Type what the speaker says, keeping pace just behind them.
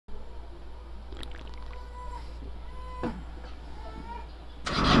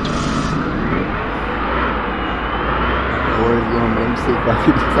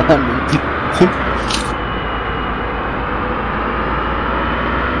fucking find me.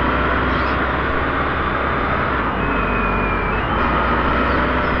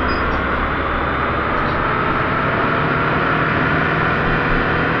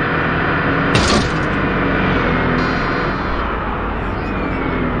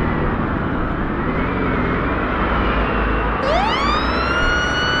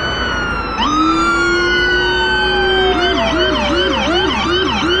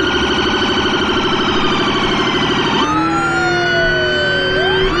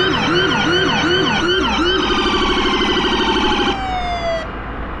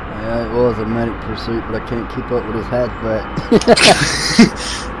 It was a medic pursuit, but I can't keep up with his hatchback.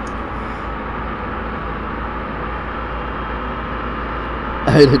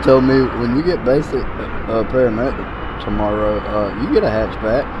 Hey, they told me when you get basic paramedic tomorrow, you get a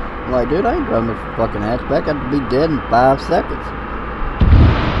hatchback. I'm like, dude, I ain't driving a fucking hatchback. I'd be dead in 5 seconds.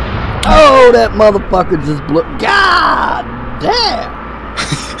 Oh, that motherfucker just blew. God damn!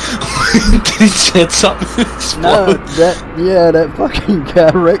 Did he say something? No, that fucking guy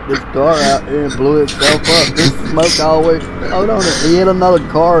wrecked his car out here and blew itself up. This smoke all the way. Hold on, he hit another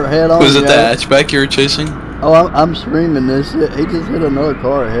car head on. Was it the hatchback you were chasing? Oh, I'm screaming this shit. He just hit another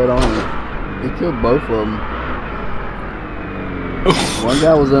car head on. He killed both of them. One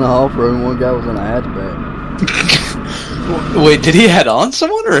guy was in a off-road, one guy was in a hatchback. Wait, did he head on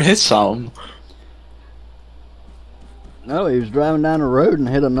someone or hit some? No, he was driving down the road and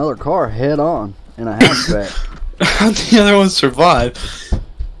hit another car head on in a hatchback. How'd the other one survive?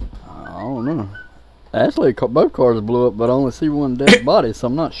 I don't know. Actually, both cars blew up, but I only see one dead body, so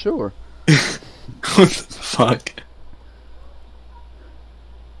I'm not sure. What the fuck?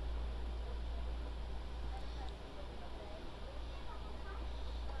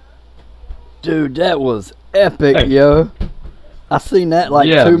 Dude, that was epic, Hey. yo. I seen that like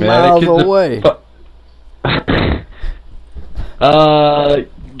Yeah, 2 man, miles it could- away.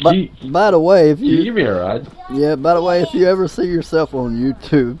 By the way, if Can you you give me a ride? yeah, by the way, if you ever see yourself on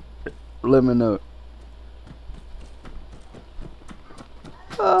YouTube, let me know.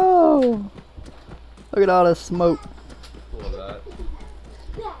 Oh, look at all this smoke.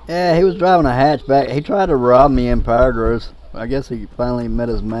 Yeah, he was driving a hatchback. He tried to rob me in Power Groves. I guess he finally met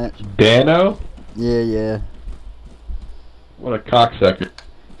his match. Dano? Yeah. What a cocksucker.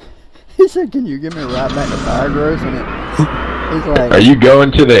 He said, "Can you give me a ride back to Power Groves?" And he's like, Are you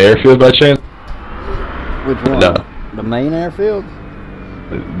going to the airfield by chance? "Which one? No. The main airfield?"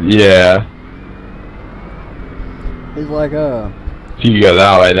 Yeah. He's like, If you go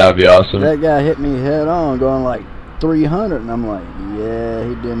that way, that'd be awesome. that guy hit me head on going like 300, and I'm like, yeah,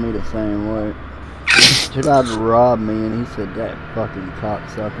 he did me the same way. He tried to rob me, and he said, that fucking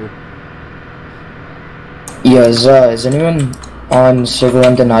cocksucker. Yeah, is anyone on server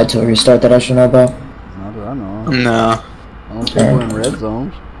undenied to restart that I should know about? Not that I know. No. I don't think we're in red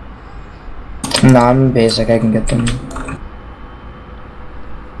zones. Nah, I'm basic, I can get them.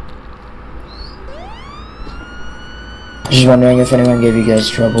 Just wondering if anyone gave you guys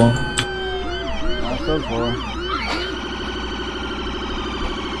trouble. Not so far.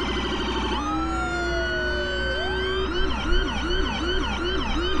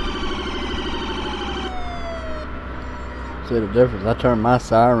 See the difference? I turn my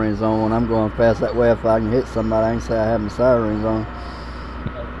sirens on when I'm going fast. That way, if I can hit somebody, I can say I have my sirens on.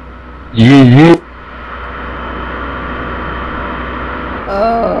 You.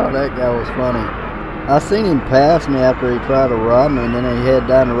 Oh, that guy was funny. I seen him pass me after he tried to rob me, and then he head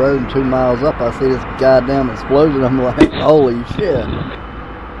down the road, and 2 miles up, I see this goddamn explosion. I'm like, holy shit.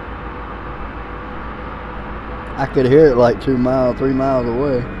 I could hear it like 3 miles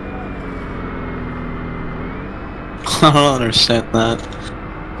away. I don't understand that.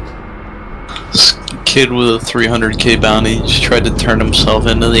 This kid with a 300k bounty just tried to turn himself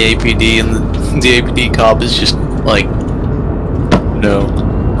into the APD, and the APD cop is just like, no.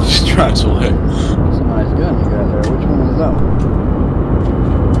 Just drives away. That's a nice gun you got there. Which one is that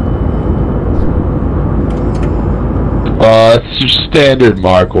one? It's your standard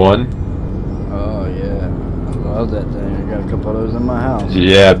Mark 1. Oh, yeah. I love that thing. I got a couple of those in my house.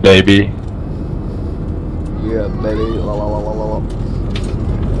 Yeah, baby. Yeah, baby. La, la, la, la,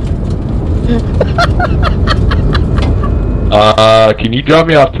 la. Can you drop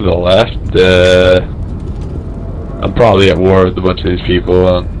me off to the left? I'm probably at war with a bunch of these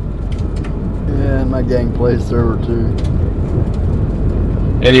people. Yeah, my gang plays server too.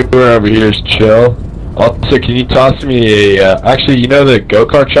 Anywhere over here is chill. Also, can you toss me a, actually, you know the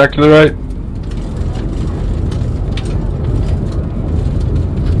go-kart track to the right?